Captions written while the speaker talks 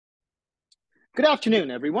Good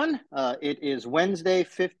afternoon, everyone. It is Wednesday,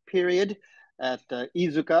 fifth period at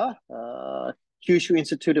Iizuka, Kyushu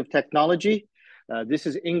Institute of Technology. This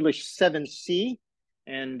is English 7C,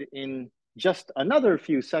 and in just another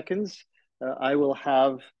few seconds, I will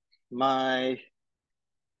have my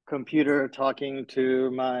computer talking to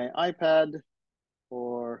my iPad,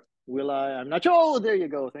 or will I? I'm not sure. Oh, there you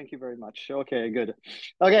go. Thank you very much. Okay, good.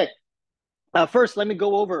 Okay. First, let me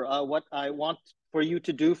go over what I want for you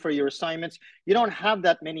to do for your assignments. You don't have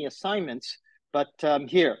that many assignments, but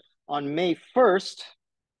here on May 1st,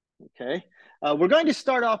 okay, we're going to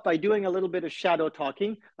start off by doing a little bit of shadow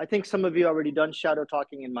talking. I think some of you already done shadow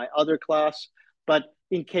talking in my other class, but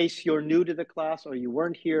in case you're new to the class or you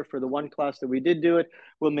weren't here for the one class that we did do it,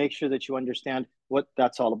 we'll make sure that you understand what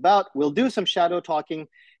that's all about. We'll do some shadow talking,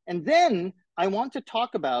 and then I want to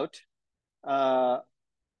talk about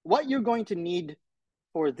what you're going to need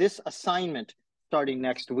for this assignment starting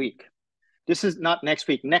next week. This is not next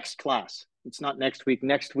week, next class. It's not next week.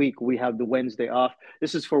 Next week, we have the Wednesday off.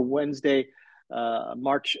 This is for Wednesday,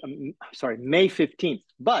 May 15th.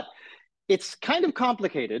 But it's kind of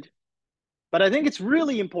complicated, but I think it's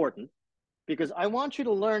really important because I want you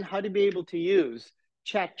to learn how to be able to use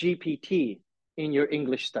ChatGPT in your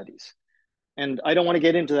English studies. And I don't want to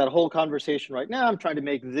get into that whole conversation right now. I'm trying to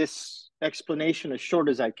make this explanation as short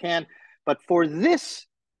as I can. But for this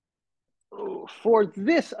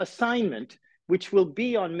assignment, which will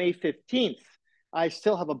be on May 15th, I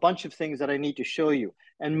still have a bunch of things that I need to show you.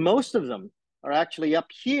 And most of them are actually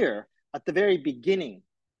up here at the very beginning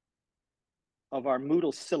of our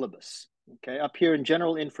Moodle syllabus, okay, up here in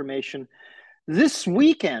general information. This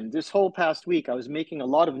weekend, this whole past week, I was making a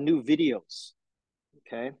lot of new videos,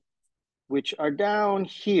 okay, which are down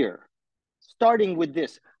here, starting with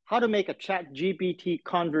this, how to make a ChatGPT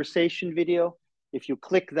conversation video. If you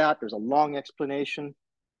click that, there's a long explanation.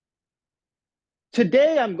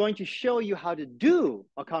 Today, I'm going to show you how to do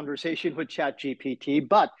a conversation with ChatGPT,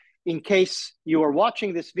 but in case you are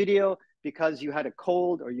watching this video because you had a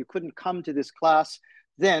cold or you couldn't come to this class,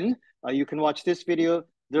 then you can watch this video.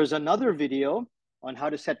 There's another video on how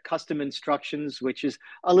to set custom instructions, which is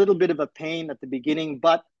a little bit of a pain at the beginning,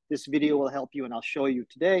 but this video will help you and I'll show you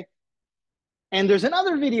today. And there's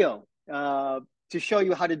another video to show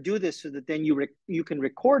you how to do this so that then you can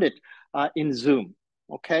record it in Zoom,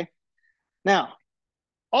 okay? Now,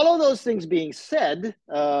 all of those things being said,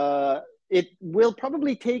 it will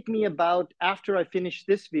probably take me about, after I finish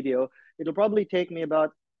this video, it'll probably take me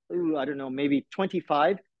about, I don't know, maybe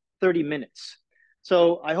 25, 30 minutes.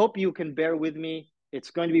 So I hope you can bear with me.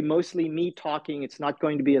 It's going to be mostly me talking. It's not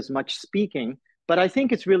going to be as much speaking, but I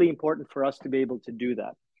think it's really important for us to be able to do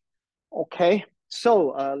that. Okay,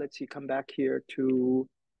 so let's see, come back here to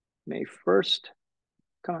May 1st.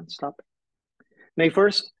 Come on, stop. May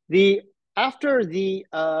 1st. After the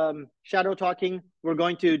shadow talking, we're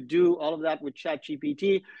going to do all of that with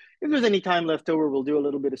ChatGPT. If there's any time left over, we'll do a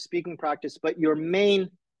little bit of speaking practice, but your main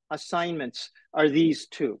assignments are these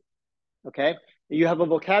two, okay? You have a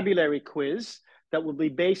vocabulary quiz that will be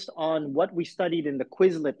based on what we studied in the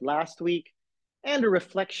Quizlet last week and a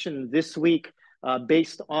reflection this week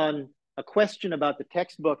based on a question about the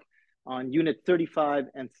textbook on Unit 35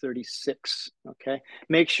 and 36, okay?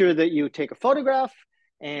 Make sure that you take a photograph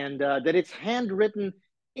and that it's handwritten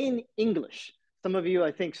in English. Some of you,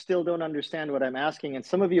 I think, still don't understand what I'm asking, and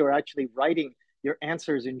some of you are actually writing your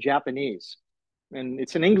answers in Japanese. And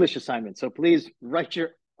it's an English assignment, so please write your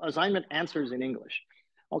assignment answers in English,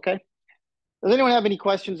 okay? Does anyone have any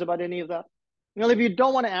questions about any of that? Well, if you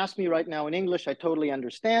don't want to ask me right now in English, I totally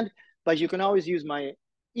understand, but you can always use my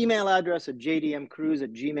email address at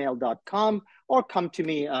jdmcruz@gmail.com or come to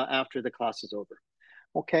me after the class is over,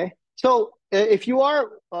 okay? So if you are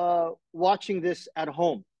watching this at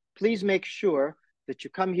home, please make sure that you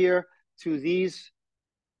come here to these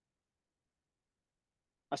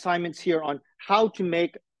assignments here on how to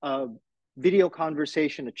make a video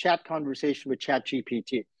conversation, a chat conversation with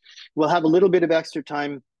ChatGPT. We'll have a little bit of extra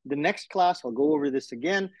time. The next class, I'll go over this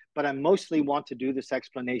again, but I mostly want to do this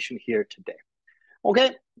explanation here today.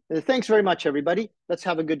 Okay, thanks very much, everybody. Let's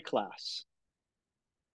have a good class.